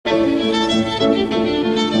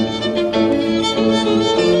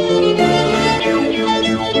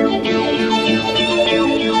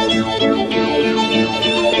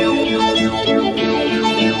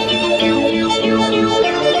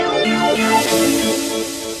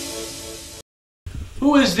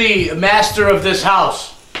Who is the master of this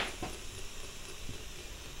house?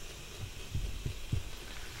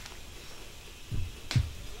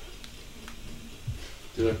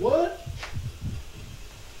 What?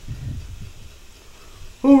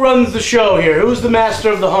 Who runs the show here? Who's the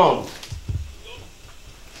master of the home?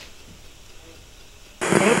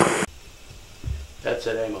 That's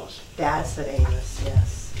it, Amos. That's it, Amos,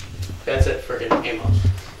 yes. That's it for Amos.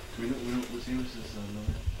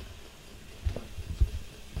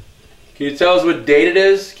 Can you tell us what date it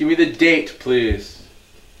is? Give me the date, please.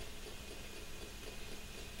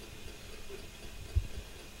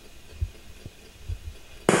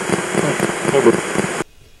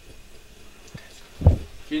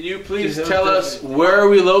 Can you please tell us where are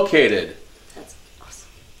we located? That's awesome.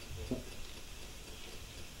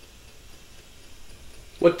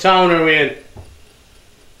 What town are we in?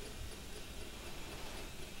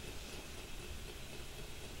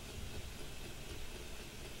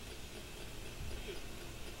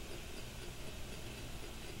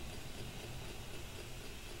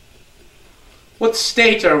 What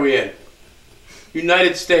state are we in?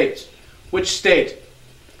 United States. Which state?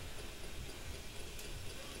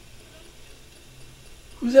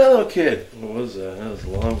 Who's that little kid? What was that? That was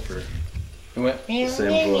long for It went. the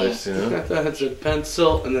same voice, you know? I thought it said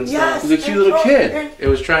pencil and then Yes. He's a cute little kid. it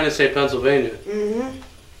was trying to say Pennsylvania. Mm-hmm.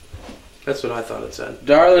 That's what I thought it said.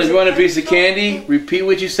 Darling, if you want a piece of candy, repeat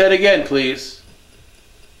what you said again, please.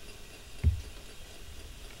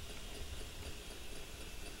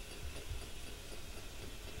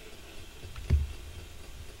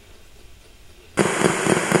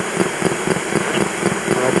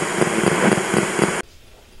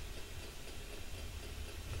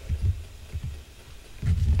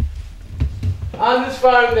 On this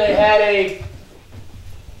farm, they had a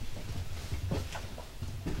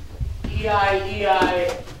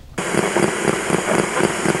E-I-E-I.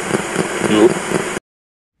 Nope.